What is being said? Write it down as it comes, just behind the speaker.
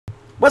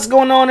What's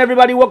going on,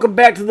 everybody? Welcome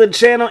back to the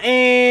channel.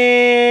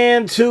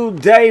 And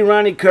today,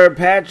 Ronnie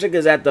Kirkpatrick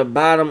is at the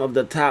bottom of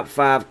the top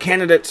 5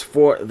 candidates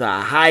for the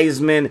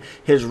Heisman.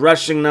 His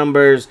rushing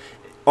numbers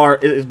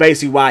is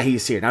basically why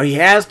he's here. Now, he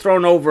has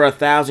thrown over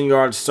 1,000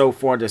 yards so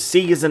far this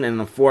season in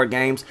the 4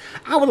 games.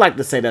 I would like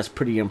to say that's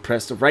pretty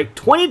impressive, right?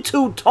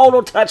 22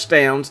 total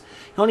touchdowns.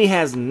 He only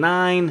has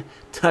 9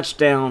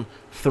 touchdown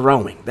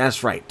throwing.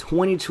 That's right,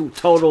 22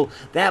 total.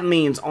 That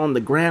means on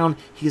the ground,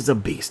 he's a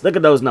beast. Look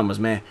at those numbers,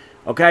 man.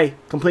 Okay,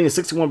 completing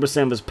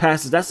 61% of his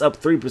passes. That's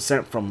up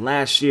 3% from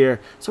last year.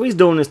 So he's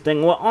doing this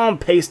thing. Well, on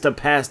pace to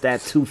pass that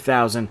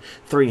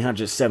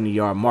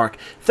 2,370-yard mark.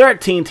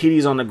 13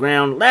 TDs on the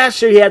ground.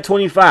 Last year he had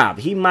 25.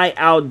 He might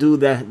outdo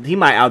that. He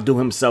might outdo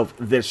himself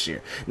this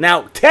year.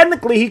 Now,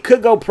 technically, he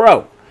could go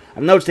pro.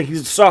 I noticed that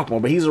he's a sophomore,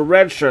 but he's a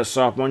redshirt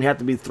sophomore, and you have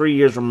to be 3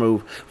 years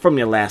removed from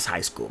your last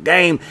high school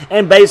game.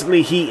 And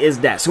basically, he is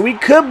that. So he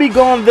could be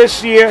going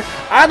this year.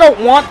 I don't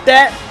want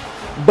that.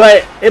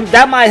 But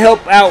that might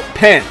help out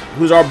Penn,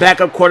 who's our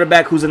backup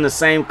quarterback, who's in the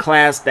same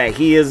class that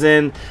he is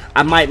in.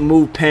 I might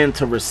move Penn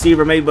to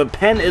receiver maybe, but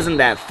Penn isn't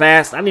that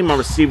fast. I need my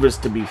receivers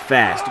to be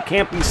fast. You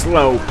can't be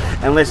slow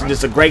unless you're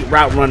just a great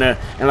route runner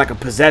and like a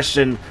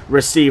possession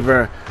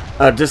receiver.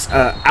 Just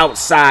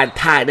outside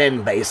tight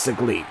end,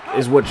 basically,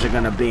 is what you're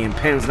going to be, and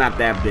Penn's not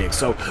that big.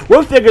 So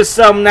we'll figure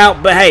something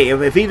out, but hey,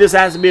 if he just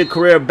has to be a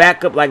career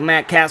backup like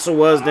Matt Castle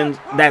was, then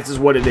that's just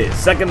what it is.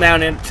 Second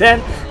down and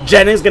 10.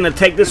 Jennings going to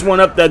take this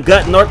one up the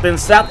gut, north and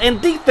south, and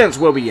defense,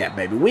 where we at,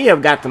 baby? We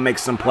have got to make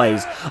some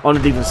plays on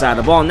the defense side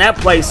of the ball. And that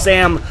play,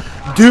 Sam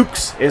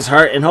Dukes is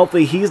hurt, and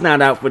hopefully he's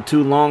not out for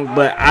too long,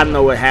 but I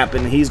know what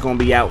happened. He's going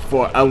to be out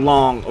for a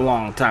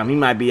long time. He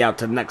might be out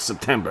to next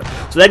September.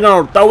 So they're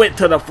going to throw it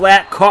to the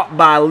flat, caught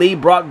by Lee,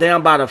 brought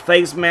down by the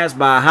face mask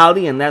by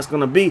Howdy, and that's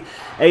going to be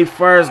a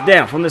first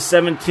down from the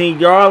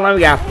 17-yard line.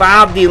 We got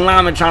 5 D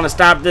linemen trying to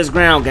stop this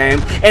ground game,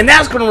 and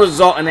that's going to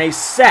result in a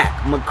sack.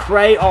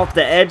 McCray off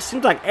the edge.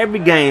 Seems like every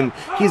game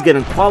he's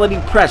getting quality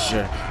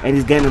pressure, and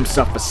he's getting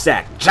himself a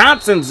sack.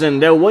 Johnson's in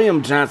there.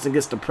 William Johnson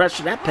gets the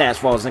pressure. That pass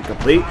falls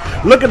incomplete.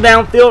 Looking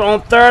downfield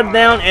on 3rd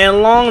down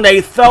and long. They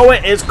throw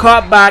it. It's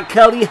caught by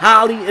Kelly.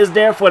 Holly is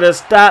there for the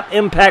stop.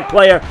 Impact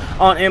player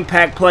on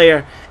impact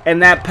player.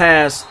 And that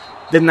pass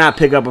did not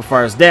pick up a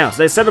first down. So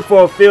they set it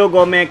for a field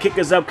goal, man. Kick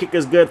is up. Kick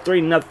is good.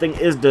 3-0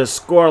 is the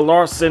score.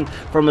 Larson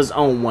from his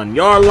own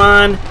 1-yard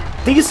line.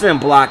 Decent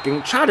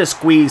blocking. Try to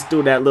squeeze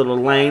through that little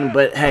lane.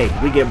 But, hey,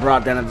 we get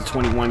brought down at the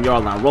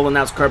 21-yard line. Rolling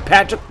out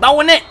Kirkpatrick.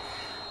 Throwing it.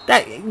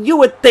 That you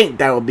would think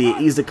that would be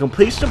an easy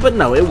completion, but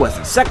no, it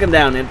wasn't. Second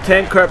down and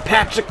 10.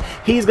 Kirkpatrick,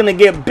 he's going to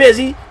get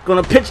busy.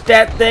 Going to pitch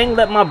that thing.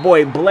 Let my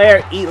boy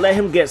Blair eat. Let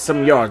him get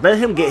some yards. Let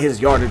him get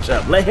his yardage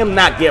up. Let him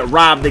not get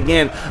robbed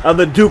again of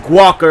the Duke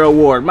Walker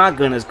Award. My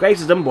goodness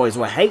gracious, them boys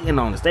were hating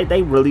on us.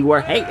 They really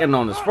were hating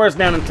on us. First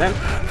down and 10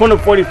 from the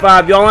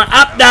 45-yard line.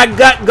 Up that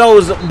gut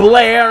goes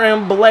Blair,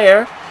 and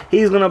Blair,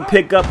 he's going to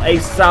pick up a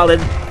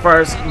solid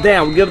first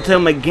down. We give it to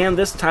him again.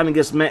 This time he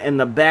gets met in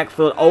the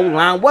backfield.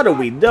 O-line, what are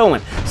we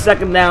doing?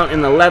 Second down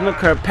and 11.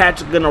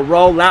 Kirkpatrick going to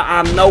roll out.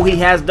 I know he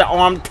has the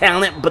arm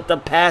talent, but the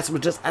pass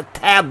was just a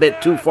tad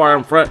bit too far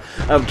in front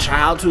of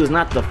Childs, who is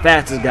not the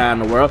fastest guy in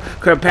the world.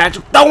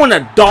 Kirkpatrick throwing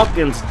a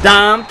Dawkins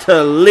dime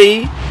to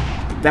Lee.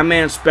 That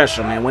man's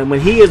special, man. When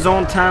he is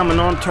on time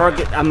and on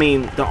target, I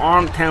mean, the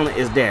arm talent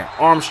is there.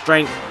 Arm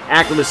strength,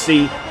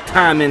 accuracy,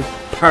 timing,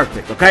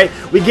 perfect, okay?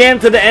 We get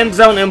into the end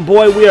zone, and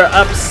boy, we are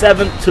up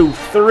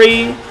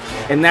 7-3,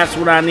 and that's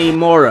what I need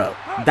more of.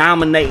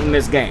 Dominating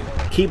this game.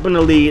 Keeping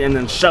the lead and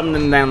then shutting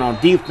them down on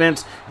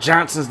defense.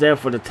 Johnson's there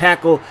for the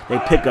tackle. They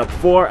pick up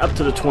 4 up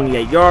to the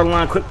 28-yard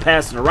line. Quick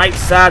pass to the right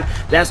side.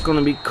 That's going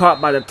to be caught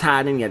by the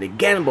tight end yet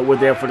again, but we're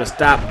there for the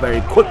stop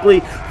very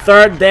quickly.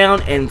 3rd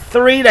down and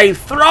 3. They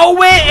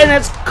throw it, and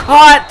it's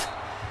caught.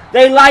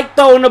 They like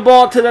throwing the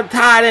ball to the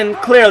tight end,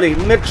 clearly.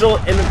 Mitchell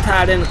and the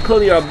tight end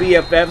clearly are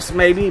BFFs,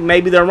 maybe.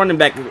 Maybe their running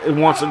back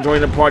wants to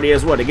join the party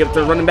as well. They give it to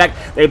the running back.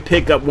 They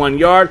pick up 1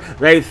 yard.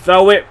 They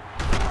throw it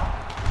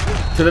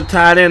to the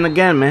tight end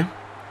again, man.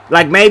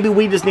 Like, maybe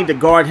we just need to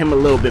guard him a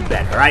little bit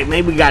better, right?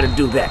 Maybe we got to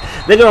do that.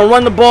 They're going to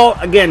run the ball.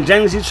 Again,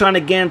 Jennings, he's trying to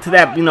get into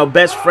that,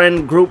 best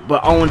friend group,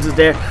 but Owens is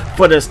there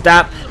for the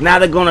stop. Now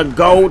they're going to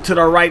go to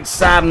the right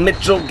side.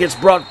 Mitchell gets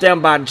brought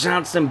down by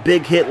Johnson.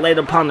 Big hit laid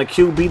upon the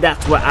QB.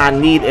 That's what I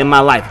need in my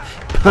life.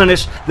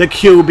 Punish the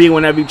QB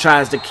whenever he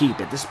tries to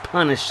keep it. Just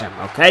punish him,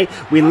 okay?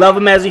 We love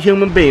him as a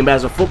human being, but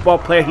as a football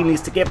player, he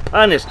needs to get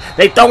punished.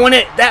 They throwing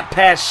it. That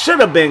pass should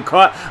have been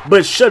caught,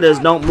 but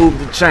shouldas don't move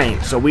the chain.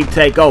 So we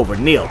take over.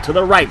 Neal to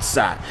the right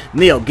side.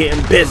 Neal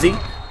getting busy.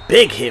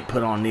 Big hit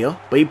put on Neal,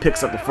 but he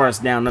picks up the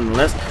first down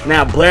nonetheless.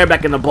 Now Blair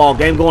back in the ball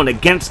game, going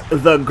against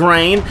the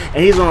grain,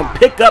 and he's going to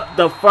pick up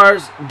the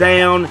first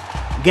down.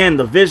 Again,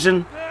 the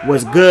vision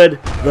was good,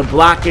 the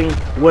blocking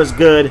was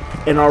good,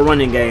 and our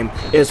running game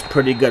is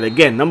pretty good.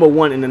 Again,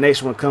 #1 in the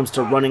nation when it comes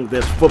to running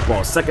this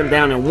football. Second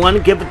down and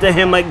 1, give it to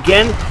him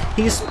again.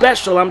 He's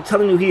special. I'm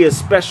telling you, he is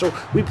special.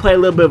 We play a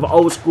little bit of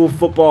old school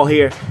football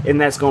here, and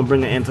that's going to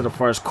bring it into the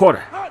first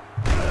quarter.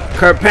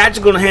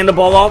 Kirkpatrick going to hand the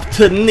ball off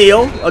to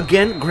Neal.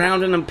 Again,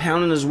 grounding and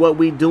pounding is what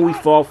we do. We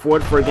fall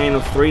forward for a gain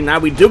of 3. Now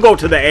we do go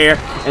to the air,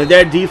 and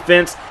their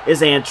defense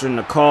is answering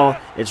the call.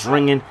 It's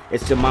ringing.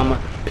 It's your mama.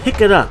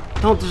 Pick it up.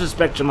 Don't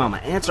disrespect your mama.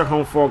 Answer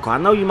her phone call. I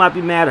know you might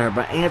be mad at her,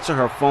 but answer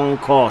her phone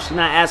call. She's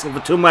not asking for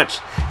too much.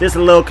 Just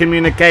a little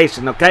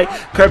communication, okay?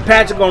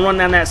 Kirkpatrick going to run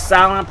down that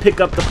sideline,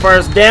 pick up the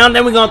first down.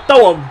 Then we're going to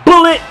throw a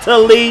bullet to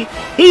Lee.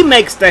 He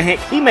makes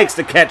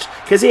the catch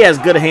because he has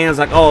good hands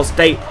like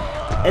All-State.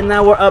 And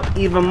now we're up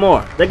even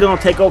more. They're going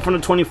to take over from the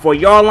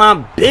 24-yard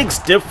line. Big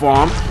stiff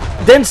arm.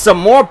 Then some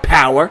more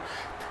power.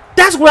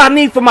 That's what I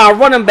need for my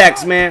running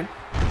backs, man.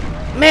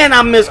 Man,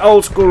 I miss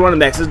old school running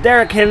backs. Is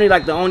Derrick Henry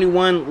like the only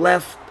one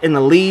left in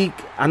the league?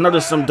 I know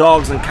there's some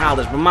dogs in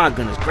college, but my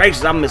goodness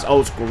gracious, I miss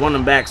old school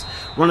running backs.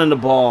 Running the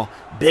ball.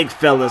 Big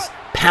fellas.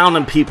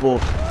 Pounding people.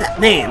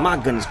 Man, my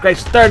goodness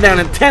gracious. 3rd down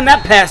and 10.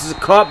 That pass is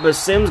caught, but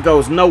Sims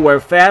goes nowhere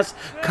fast.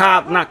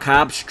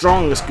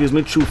 Strong,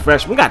 true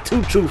freshman. We got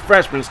 2 true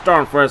freshmen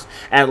starting for us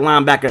at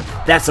linebacker.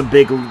 That's a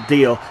big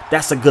deal.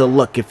 That's a good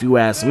look if you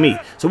ask me.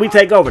 So we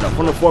take over though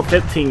from the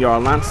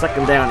 15-yard line.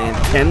 2nd down and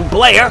 10.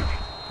 Blair.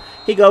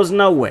 He goes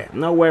nowhere.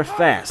 Nowhere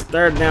fast.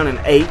 3rd down and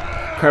 8.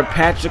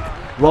 Kirkpatrick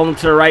rolling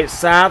to the right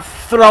side.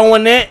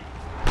 Throwing it.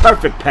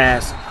 Perfect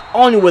pass.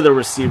 Only where the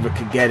receiver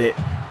could get it.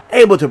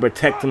 Able to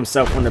protect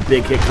himself when the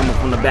big hit coming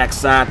from the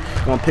backside.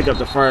 Going to pick up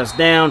the first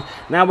down.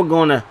 Now we're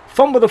going to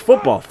fumble the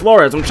football.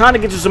 Flores, I'm trying to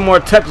get you some more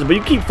touches, but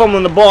you keep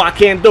fumbling the ball. I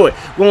can't do it.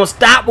 We're going to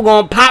stop. We're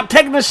going to pop.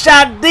 Taking the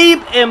shot deep.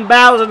 And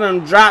Bowser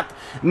and dropped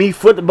me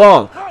foot the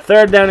ball.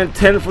 3rd down and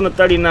 10 from the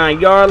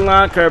 39-yard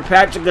line.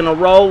 Kirkpatrick going to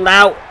roll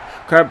out.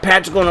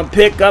 Kirkpatrick going to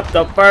pick up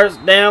the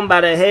first down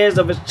by the hairs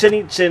of his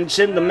chinny chin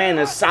chin. The man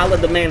is solid.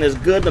 The man is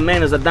good. The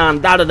man is a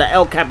Don Dada, the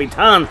El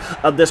Capitan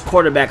of this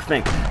quarterback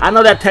thing. I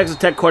know that Texas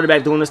Tech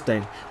quarterback doing this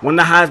thing. Won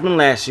the Heisman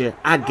last year.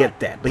 I get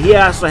that. But he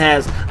also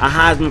has a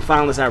Heisman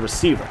finalist at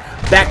receiver.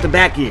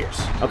 Back-to-back years.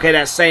 Okay,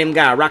 that same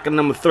guy, rocking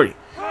number 3.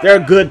 They're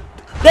good.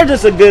 They're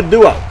just a good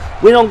duo.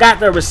 We don't got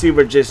that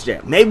receiver just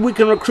yet. Maybe we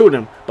can recruit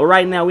him, but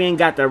right now we ain't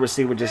got that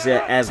receiver just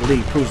yet, as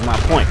Lee proves my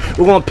point.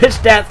 We're going to pitch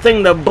that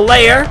thing to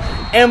Blair,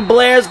 and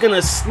Blair's going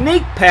to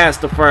sneak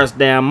past the first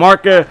down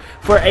marker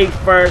for a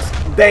first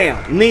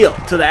down. Neal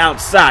to the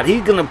outside.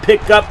 He's going to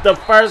pick up the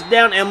first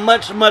down and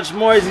much, much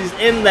more as he's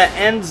in the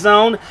end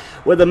zone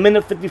with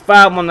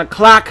 1:55 on the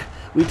clock.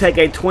 We take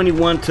a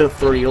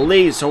 21-3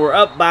 lead, so we're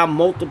up by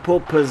multiple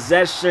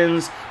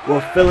possessions. We're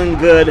feeling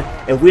good.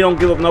 If we don't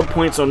give up no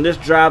points on this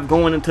drive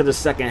going into the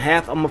second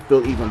half, I'm going to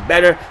feel even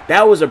better.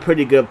 That was a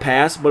pretty good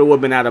pass, but it would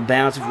have been out of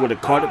bounds if he would have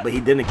caught it, but he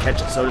didn't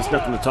catch it, so there's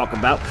nothing to talk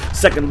about.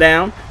 2nd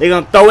down, they're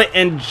going to throw it,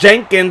 and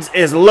Jenkins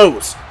is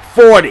loose.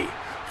 40,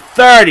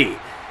 30,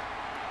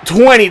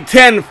 20,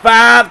 10,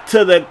 5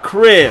 to the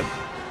crib.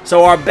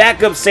 So our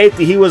backup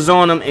safety, he was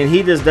on him, and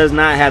he just does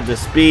not have the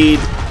speed.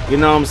 You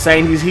know what I'm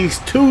saying? He's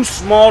too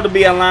small to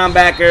be a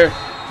linebacker.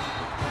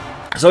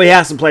 So he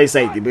has to play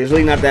safety. But he's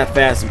really not that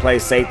fast to play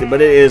safety.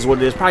 But it is what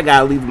it is. Probably got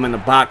to leave him in the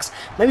box.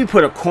 Maybe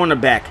put a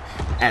cornerback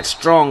at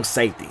strong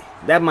safety.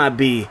 That might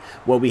be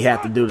what we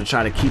have to do to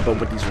try to keep up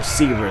with these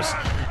receivers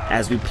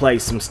as we play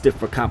some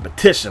stiffer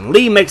competition.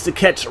 Lee makes the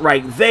catch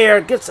right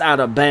there. Gets out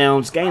of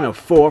bounds. Gain of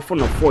 4 from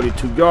the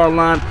 42-yard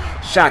line.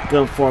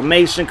 Shotgun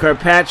formation.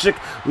 Kirkpatrick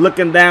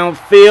looking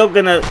downfield.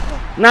 Gonna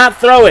not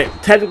throw it.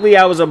 Technically,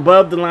 I was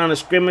above the line of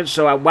scrimmage,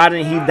 so why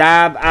didn't he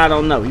dive? I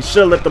don't know. He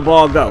should have let the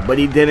ball go, but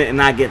he didn't,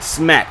 and I get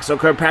smacked. So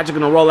Kirkpatrick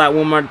going to roll out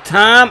one more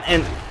time,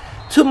 and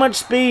too much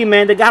speed,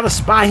 man. They got to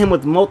spy him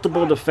with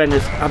multiple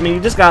defenders. I mean,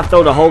 you just got to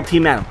throw the whole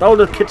team at him. Throw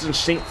the kitchen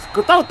sink.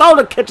 Throw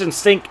the kitchen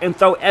sink and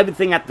throw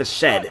everything at the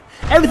shed.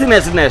 Everything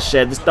that's in that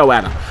shed, just throw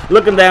at him.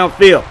 Looking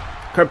downfield.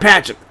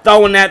 Kirkpatrick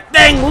throwing that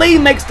thing. Lee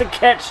makes the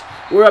catch.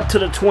 We're up to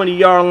the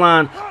 20-yard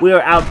line. We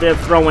are out there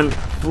throwing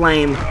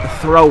flame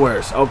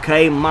throwers,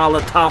 okay?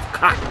 Molotov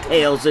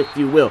cocktails, if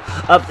you will.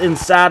 Up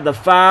inside the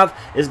 5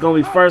 is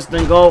going to be 1st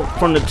and goal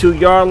from the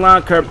 2-yard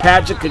line.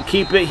 Kirkpatrick could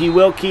keep it. He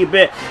will keep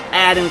it,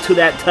 adding to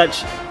that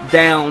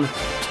touchdown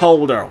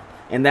total.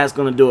 And that's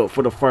going to do it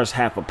for the first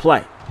half of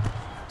play.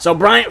 So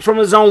Bryant from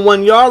his own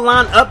 1-yard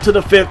line up to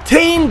the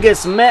 15,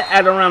 gets met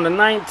at around the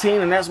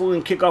 19, and that's when we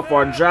can kick off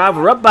our drive.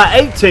 We're up by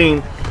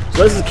 18,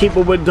 so let's just keep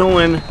what we're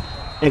doing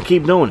and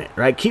keep doing it,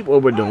 right? Keep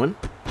what we're doing,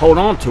 hold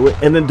on to it,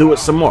 and then do it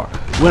some more.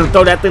 We're going to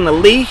throw that thing to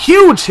Lee.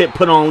 Huge hit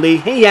put on Lee.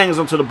 He hangs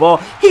onto the ball.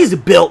 He's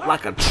built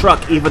like a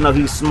truck, even though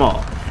he's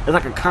small. It's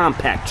like a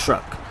compact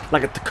truck,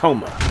 like a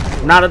Tacoma.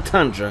 Not a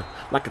Tundra,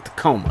 like a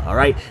Tacoma, all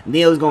right?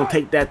 Neal's going to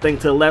take that thing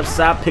to the left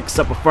side, picks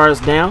up a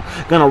first down.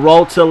 Going to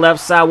roll to the left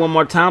side one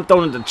more time,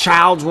 throwing it to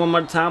Childs one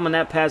more time, and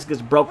that pass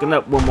gets broken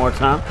up one more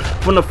time.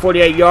 From the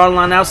 48-yard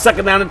line now,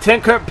 2nd down and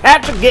 10.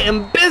 Kirkpatrick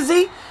getting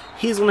busy.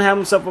 He's going to have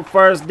himself a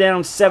first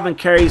down, 7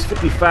 carries,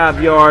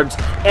 55 yards,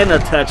 and a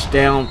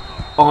touchdown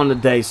on the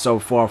day so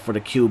far for the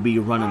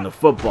QB running the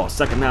football.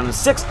 2nd down and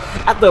 6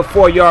 after a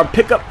 4-yard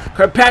pickup.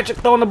 Kirkpatrick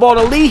throwing the ball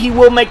to Lee. He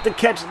will make the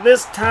catch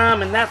this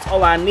time, and that's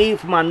all I need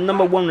for my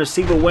number 1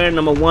 receiver wearing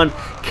number 1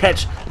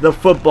 catch the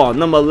football.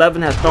 Number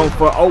 11 has thrown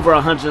for over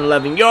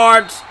 111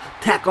 yards.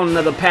 tack on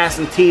another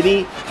passing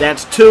TD.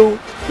 That's 2.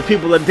 The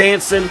people are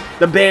dancing.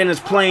 The band is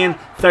playing.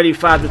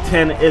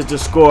 35-10 is the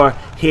score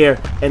here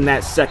in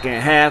that second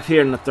half.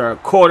 Here in the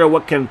third quarter,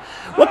 what can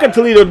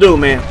Toledo do,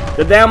 man?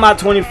 They're down by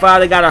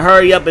 25. They got to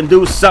hurry up and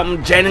do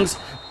something. Jennings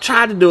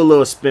tried to do a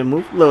little spin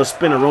move, a little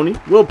spin-a-rooney.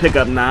 We'll pick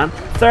up 9.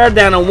 Third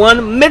down and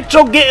 1.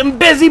 Mitchell getting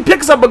busy,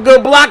 picks up a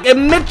good block,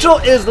 and Mitchell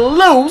is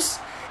loose.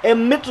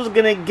 And Mitchell's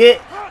going to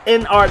get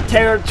in our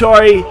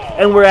territory,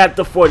 and we're at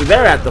the 40.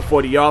 They're at the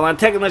 40-yard line,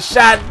 taking a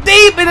shot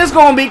deep, and it's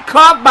going to be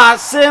caught by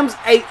Sims.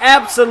 A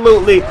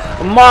absolutely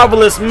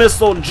marvelous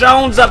missile.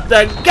 Jones up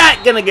the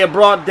gut, going to get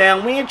brought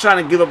down. We ain't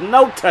trying to give up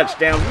no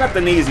touchdowns.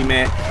 Nothing easy,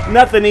 man.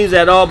 Nothing easy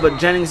at all, but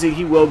Jennings,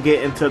 he will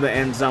get into the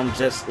end zone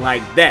just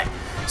like that.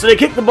 So they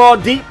kick the ball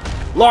deep.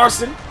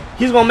 Larson,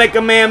 he's going to make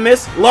a man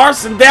miss.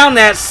 Larson down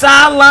that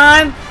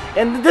sideline,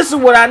 and this is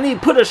what I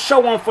need. Put a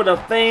show on for the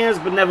fans,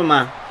 but never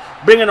mind.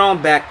 Bring it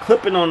on back,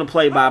 clipping on the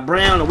play by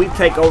Brown, and we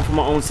take over from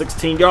our own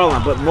 16-yard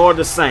line, but more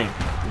the same.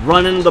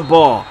 Running the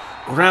ball,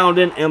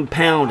 grounding and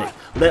pounding.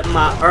 Let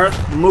my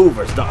earth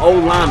movers, the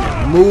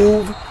O-linemen,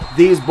 move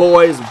these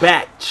boys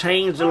back.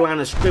 Change the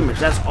line of scrimmage.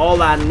 That's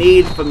all I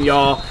need from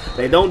y'all.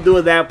 They don't do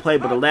it that play,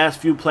 but the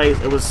last few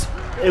plays, it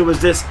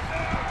was just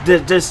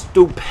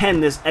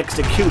stupendous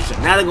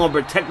execution. Now they're going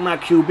to protect my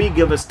QB,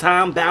 give us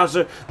time.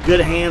 Bowser, good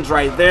hands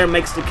right there,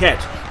 makes the catch.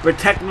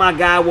 Protect my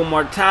guy one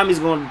more time. He's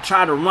going to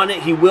try to run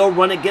it. He will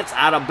run it, gets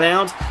out of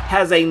bounds,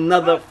 has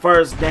another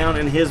first down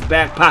in his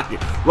back pocket.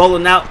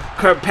 Rolling out,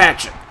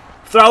 Kirkpatrick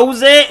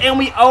throws it, and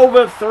we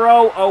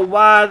overthrow a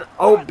wide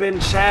open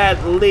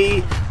Chad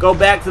Lee. Go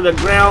back to the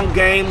ground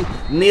game.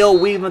 Neal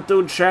weaving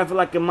through traffic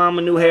like your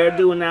mama new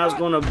hairdo, and now it's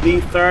going to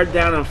be 3rd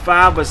down and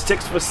 5, but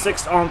 6 for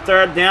 6 on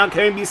 3rd down.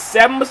 Can it be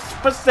 7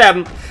 for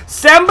 7?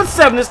 7 for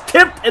 7 is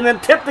tipped and then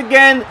tipped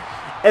again,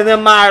 and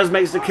then Myers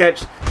makes the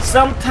catch.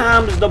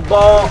 Sometimes the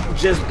ball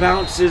just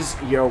bounces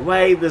your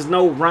way. There's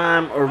no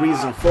rhyme or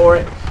reason for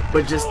it,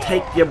 but just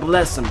take your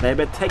blessing,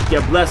 baby. Take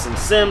your blessing.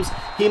 Sims,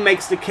 he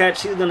makes the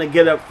catch. He's going to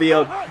get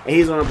upfield, and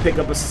he's going to pick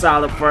up a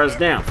solid first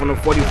down. From the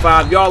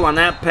 45-yard line,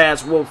 that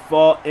pass will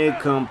fall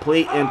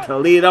incomplete in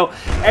Toledo.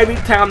 Every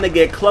time they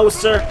get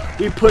closer,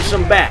 we push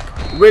them back.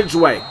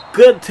 Ridgeway,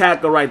 good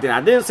tackle right there.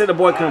 I didn't say the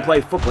boy couldn't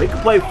play football. He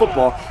can play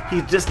football.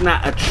 He's just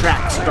not a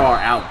track star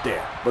out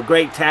there. But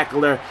great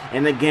tackler,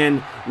 and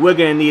again, we're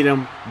going to need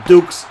him.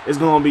 Dukes is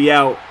going to be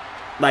out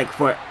like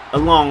for a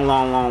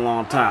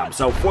long time.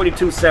 So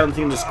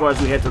 42-17 the score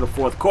as we head to the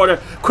 4th quarter.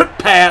 Quick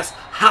pass.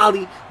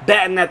 Holly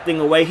batting that thing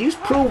away. He's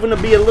proven to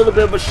be a little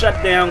bit of a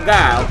shutdown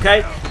guy,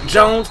 okay?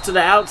 Jones to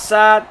the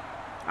outside.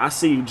 I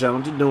see you,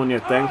 Jones. You're doing your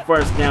thing.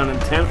 First down and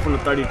 10 from the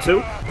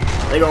 32.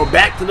 They go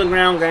back to the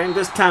ground game.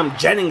 This time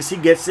Jennings, he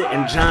gets it,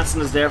 and Johnson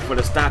is there for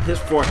the stop. His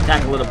 4th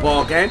tackle of the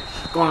ball game.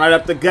 Going right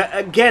up the gut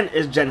again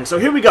is Jennings. So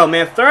here we go,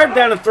 man. 3rd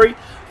down and 3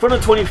 from the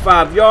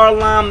 25-yard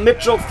line.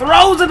 Mitchell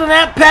throws it, and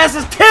that pass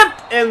is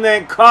tipped and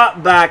then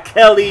caught by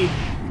Kelly.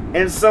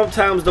 And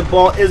sometimes the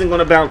ball isn't going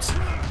to bounce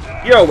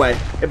your way.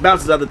 It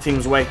bounces the other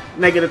team's way.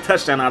 And they get a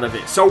touchdown out of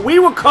it. So we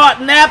were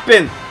caught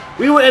napping.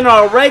 We were in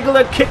our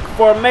regular kick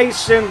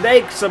formation.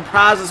 They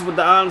surprised us with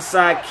the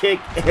onside kick,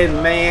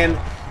 and man,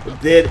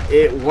 did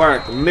it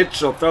work.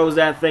 Mitchell throws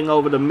that thing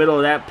over the middle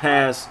of that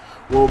pass.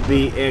 Will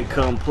be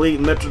incomplete.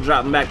 Mitchell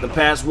dropping back the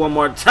pass one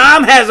more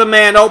time. Has a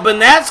man open.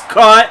 That's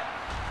caught.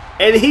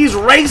 And he's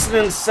racing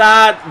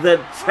inside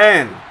the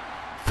 10.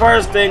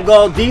 1st and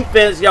goal.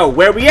 Defense. Yo,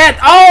 where we at?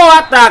 Oh,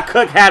 I thought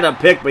Cook had a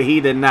pick, but he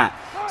did not.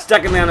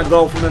 Second down to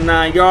goal from the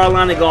 9-yard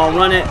line. They're going to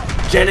run it.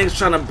 Jennings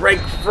trying to break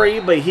free,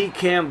 but he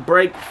can't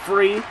break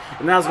free.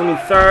 And now it's going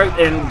to be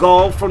 3rd and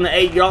goal from the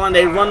 8-yard line.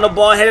 They run the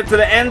ball, headed to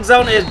the end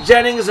zone. It's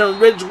Jennings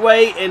and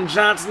Ridgeway, and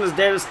Johnson is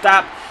there to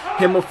stop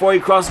him before he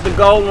crosses the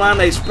goal line.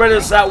 They spread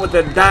us out with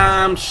a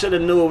dime. Should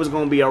have knew it was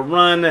going to be a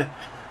run.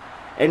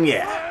 And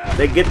yeah,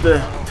 they get the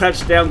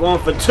touchdown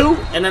going for 2,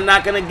 and they're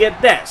not going to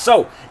get that.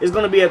 So it's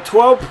going to be a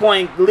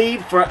 12-point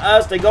lead for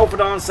us. They go for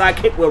the onside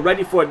kick. We're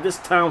ready for it this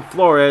time.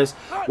 Flores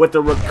with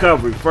the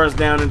recovery. 1st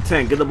down and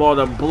 10. Get the ball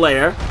to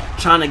Blair,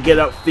 trying to get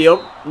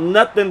upfield.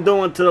 Nothing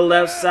doing to the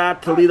left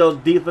side. Toledo's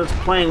defense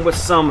playing with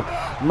some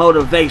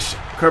motivation.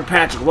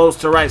 Kirkpatrick rolls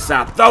to right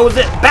side, throws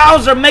it.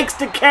 Bowser makes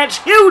the catch.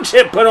 Huge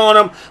hit put on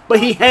him,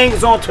 but he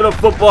hangs on to the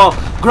football.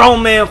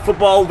 Grown man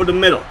football over the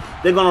middle.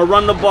 They're going to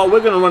run the ball. We're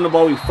going to run the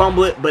ball. We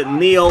fumble it, but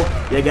Neal,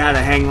 you got to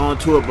hang on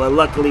to it, but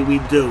luckily we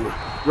do.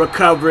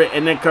 Recover it,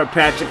 and then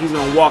Kirkpatrick, he's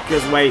going to walk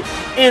his way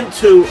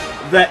into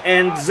the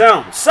end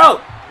zone.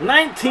 So,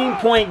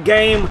 19-point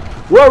game.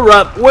 We're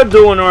up. We're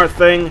doing our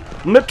thing.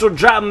 Mitchell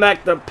dropping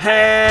back the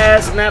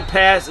pass, and that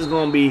pass is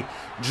going to be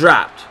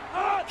dropped.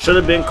 Should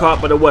have been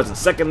caught, but it wasn't.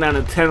 2nd down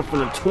and 10 from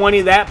the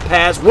 20. That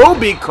pass will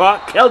be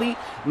caught. Kelly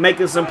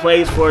making some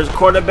plays for his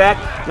quarterback.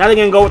 Now they're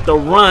going to go with the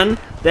run.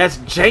 That's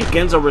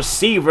Jenkins, a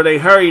receiver. They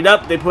hurried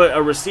up. They put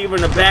a receiver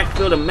in the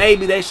backfield, and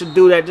maybe they should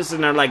do that just in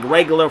their like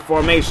regular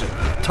formation.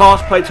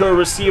 Toss play to a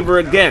receiver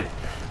again.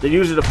 They're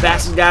usually the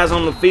fastest guys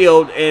on the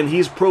field, and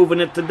he's proven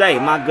it today.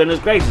 My goodness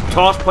gracious.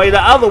 Toss play the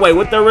other way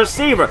with the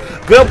receiver.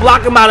 Good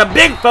blocking by the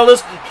big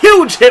fellas.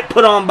 Huge hit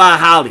put on by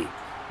Holly.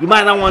 You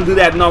might not want to do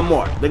that no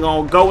more. They're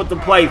going to go with the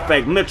play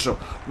fake. Mitchell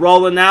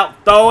rolling out,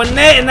 throwing it,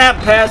 and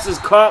that pass is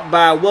caught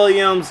by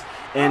Williams.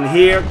 And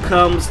here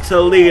comes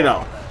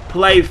Toledo.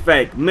 Play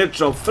fake.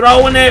 Mitchell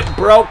throwing it,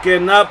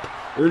 broken up.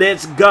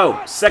 Let's go.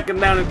 2nd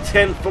down and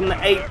 10 from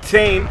the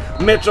 18.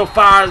 Mitchell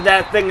fires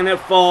that thing and it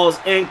falls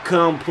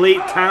incomplete.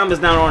 Time is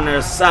not on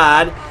their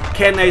side.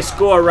 Can they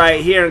score right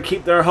here and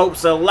keep their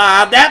hopes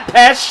alive? That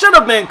pass should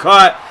have been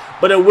caught,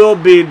 but it will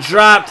be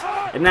dropped.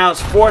 And now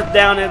it's 4th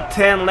down and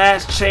 10.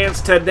 Last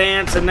chance to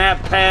dance, and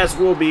that pass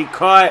will be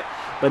caught,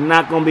 but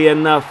not going to be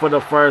enough for the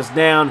 1st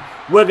down.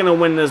 We're going to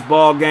win this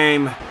ball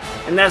game,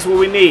 and that's what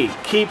we need.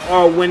 Keep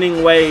our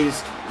winning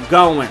ways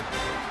going.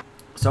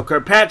 So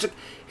Kirkpatrick,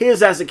 he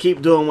just has to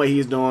keep doing what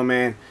he's doing,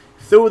 man.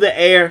 Through the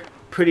air,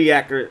 pretty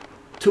accurate.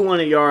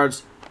 200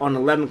 yards on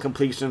 11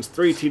 completions,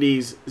 3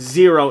 TDs,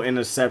 0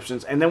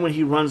 interceptions. And then when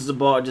he runs the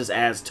ball, it just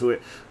adds to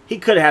it. He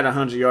could have had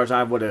 100 yards.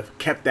 I would have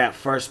kept that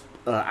first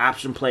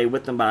option play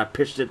with him, but I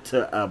pitched it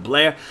to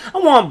Blair. I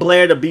want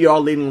Blair to be our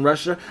leading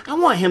rusher. I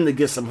want him to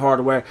get some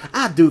hardware.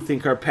 I do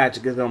think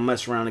Kirkpatrick is going to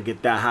mess around and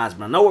get that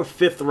Heisman. I know we're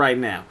 5th right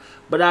now,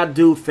 but I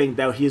do think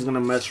that he's going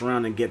to mess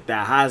around and get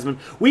that Heisman.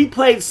 We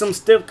played some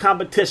stiff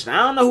competition.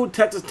 I don't know who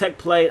Texas Tech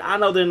played. I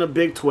know they're in the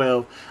Big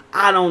 12.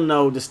 I don't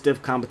know the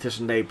stiff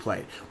competition they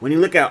played. When you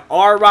look at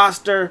our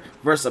roster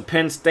versus a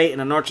Penn State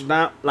and a Notre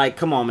Dame, like,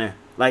 come on, man.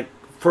 Like,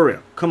 for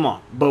real, come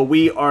on. But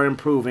we are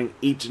improving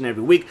each and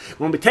every week.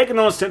 When we taking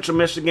on Central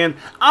Michigan,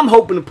 I'm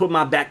hoping to put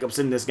my backups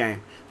in this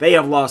game. They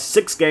have lost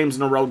 6 games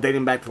in a row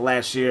dating back to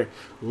last year.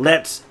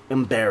 Let's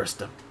embarrass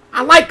them.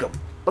 I like them,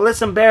 but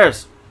let's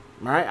embarrass them.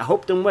 All right? I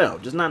hope them well,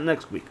 just not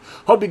next week.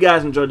 Hope you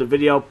guys enjoyed the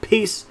video.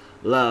 Peace,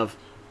 love,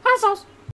 hot sauce.